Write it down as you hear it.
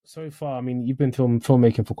So far, I mean, you've been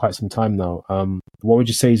filmmaking for quite some time now. What would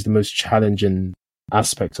you say is the most challenging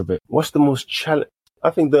aspect of it? What's the most challenge? I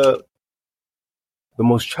think the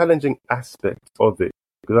most challenging aspect of it,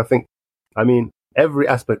 because I mean, every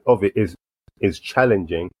aspect of it is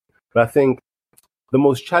challenging, but I think the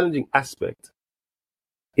most challenging aspect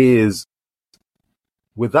is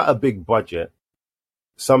without a big budget,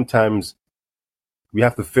 sometimes we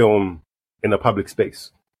have to film in a public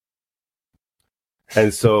space.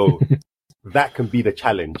 And so that can be the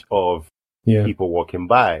challenge of people walking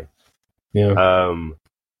by,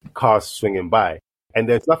 cars swinging by. And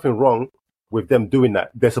there's nothing wrong with them doing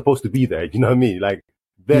that. They're supposed to be there. You know what I mean? Like,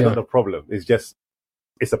 they're not the problem. It's just,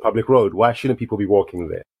 it's a public road. Why shouldn't people be walking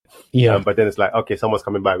there? Yeah. But then it's like, okay, someone's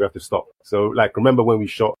coming by. We have to stop. So, like, remember when we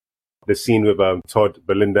shot the scene with Todd,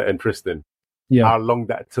 Belinda, and Tristan? Yeah. How long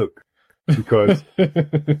that took? Because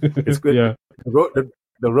it's good. Yeah.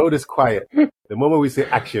 The road is quiet. The moment we say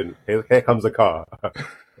action, here comes a car. The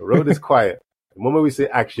road is quiet. The moment we say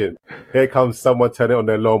action, here comes someone turning on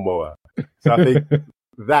their lawnmower. So I think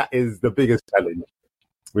that is the biggest challenge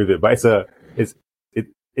with it. But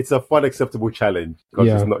it's a fun, acceptable challenge because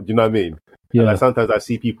it's not. Do you know what I mean? Yeah. Like sometimes I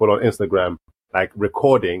see people on Instagram like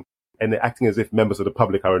recording and they're acting as if members of the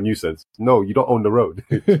public are a nuisance. No, you don't own the road.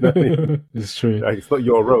 You know what I mean? It's true. Like, it's not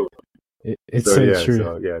your road. It's so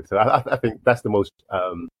true. So I think that's the most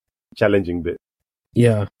challenging bit.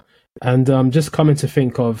 Yeah, and just coming to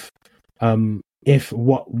think of if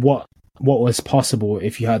what was possible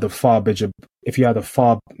if you had a far bigger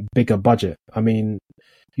budget. I mean,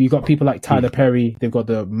 you got people like Tyler Perry. They've got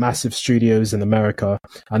the massive studios in America.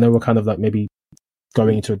 I know we're kind of like maybe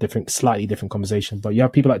going into a slightly different conversation, but you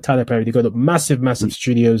have people like Tyler Perry. They got the massive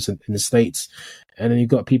studios in the States. And then you've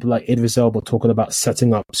got people like Idris Elba talking about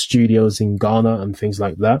setting up studios in Ghana and things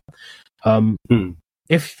like that.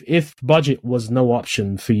 If budget was no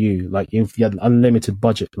option for you, like if you had unlimited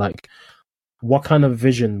budget, like what kind of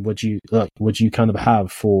vision would you kind of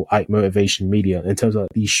have for Ike Motivation Media in terms of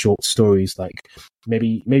these short stories? Like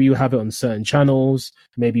maybe you have it on certain channels,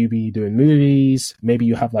 maybe you be doing movies, maybe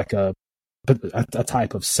you have like a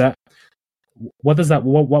type of set. What would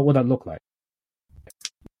that look like?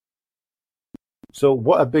 So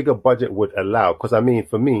what a bigger budget would allow, because I mean,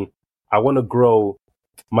 for me, I want to grow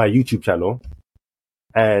my YouTube channel,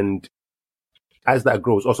 and as that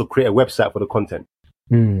grows, also create a website for the content.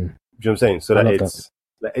 Do you know what I'm saying? So that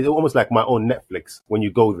it's almost like my own Netflix. When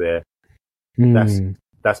you go there,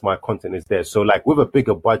 that's my content is there. So like with a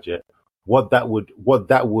bigger budget, what that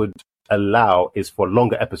would allow is for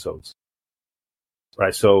longer episodes,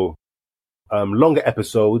 right? So longer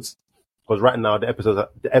episodes. Because right now the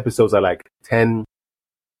episodes are like 10,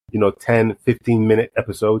 15-minute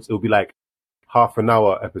episodes. It'll be like half an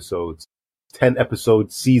hour episodes, 10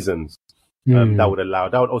 episode seasons. That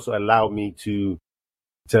would also allow me to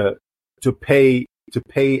pay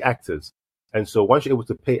actors. And so once you're able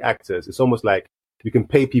to pay actors, it's almost like you can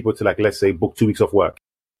pay people to, like, let's say, book 2 weeks of work.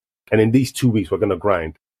 And in these 2 weeks, we're going to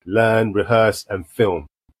grind, learn, rehearse, and film.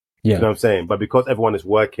 Yeah. You know what I'm saying? But because everyone is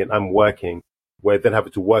working, I'm working, we're then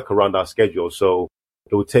having to work around our schedule. So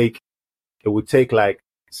it would take like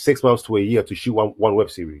 6 months to a year to shoot one web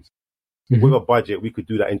series. With a budget, we could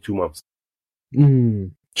do that in 2 months.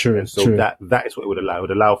 True. And so that is what it would allow. It would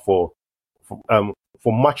allow for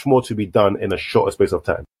much more to be done in a shorter space of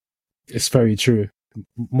time. It's very true.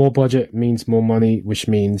 More budget means more money, which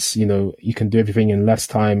means, you can do everything in less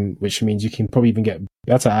time, which means you can probably even get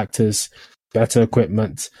better actors, better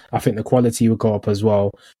equipment. I think the quality will go up as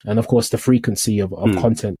well. And of course, the frequency of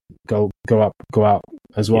content go out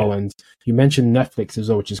as well. Yeah. And you mentioned Netflix as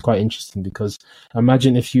well, which is quite interesting, because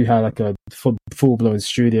imagine if you had like a full-blown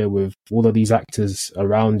studio with all of these actors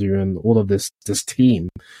around you and all of this team.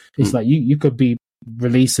 It's like you could be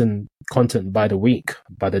releasing content by the week,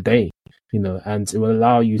 by the day, and it will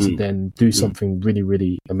allow you to then do something really,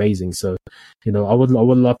 really amazing. So, I would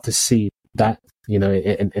love to see that, in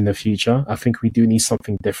the future. I think we do need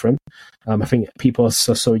something different. I think people are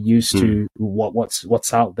so used to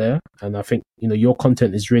what's out there. And I think, your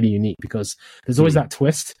content is really unique because there's always that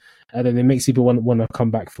twist. And then it makes people want to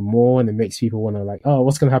come back for more, and it makes people want to like, oh,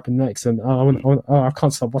 what's going to happen next? And I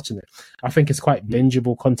can't stop watching it. I think it's quite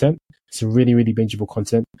bingeable content. It's really, really bingeable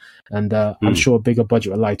content, and I'm sure a bigger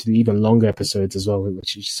budget will allow you to do even longer episodes as well,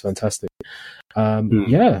 which is just fantastic. I've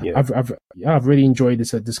really enjoyed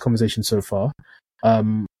this conversation so far.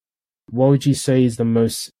 What would you say is the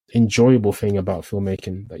most enjoyable thing about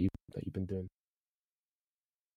filmmaking that you've been doing?